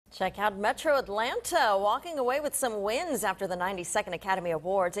Check out Metro Atlanta walking away with some wins after the 92nd Academy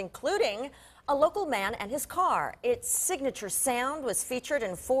Awards, including a local man and his car. Its signature sound was featured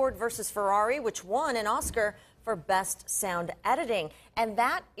in Ford versus Ferrari, which won an Oscar for Best Sound Editing. And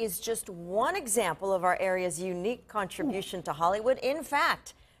that is just one example of our area's unique contribution to Hollywood. In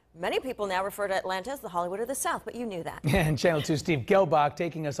fact, many people now refer to Atlanta as the Hollywood of the South, but you knew that. And Channel 2's Steve Gehlbach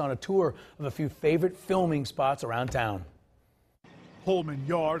taking us on a tour of a few favorite filming spots around town. Pullman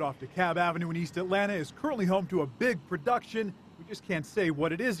Yard off DeKalb Avenue in East Atlanta is currently home to a big production. We just can't say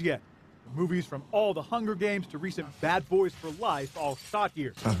what it is yet. The movies from all the Hunger Games to recent Bad Boys for Life all shot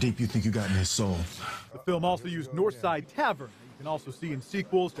here. How deep you think you got in his soul? The film also used Northside Tavern, that you can also see in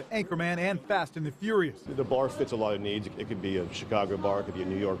sequels to Anchorman and Fast and the Furious. The bar fits a lot of needs. It could be a Chicago bar, it could be a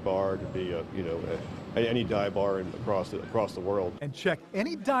New York bar, it could be any dive bar across the world. And check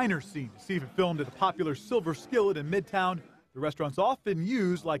any diner scene to see if it filmed at the popular Silver Skillet in Midtown. The restaurant's often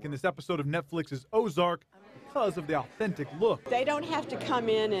used, like in this episode of Netflix's Ozark, because of the authentic look. They don't have to come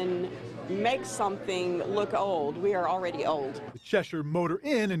in and make something look old. We are already old. The Cheshire Motor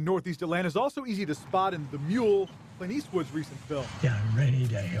Inn in Northeast Atlanta is also easy to spot in The Mule, Clint Eastwood's recent film. Yeah, rainy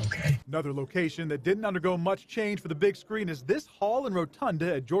day, okay. Another location that didn't undergo much change for the big screen is this hall and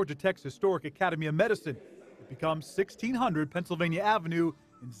rotunda at Georgia Tech's Historic Academy of Medicine. It becomes 1600 Pennsylvania Avenue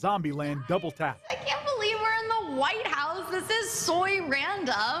in Zombieland Double Tap. I can't believe we're in the White House. This is so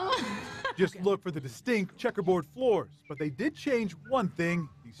random. Just look for the distinct checkerboard floors. But they did change one thing.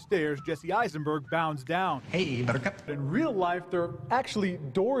 These stairs Jesse Eisenberg bounds down. Hey, Buttercup. In real life, there are actually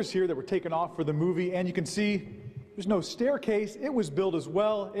doors here that were taken off for the movie, and you can see there's no staircase. It was built as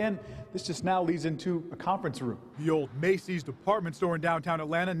well, and this just now leads into a conference room. The old Macy's department store in downtown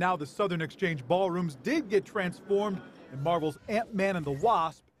Atlanta, now the Southern Exchange ballrooms, did get transformed in Marvel's Ant-Man and the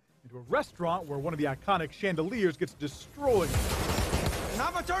Wasp into a restaurant where one of the iconic chandeliers gets destroyed.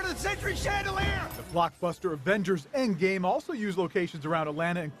 I'm a turn-of-the-century chandelier! The blockbuster Avengers Endgame also used locations around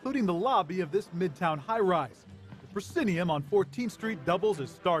Atlanta, including the lobby of this Midtown high-rise. The Proscenium on 14th Street doubles as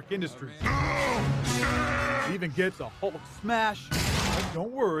Stark Industries. It even gets a Hulk smash. But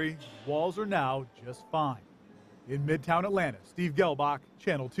don't worry, walls are now just fine. In Midtown Atlanta, Steve Gehlbach,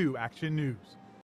 Channel 2 Action News.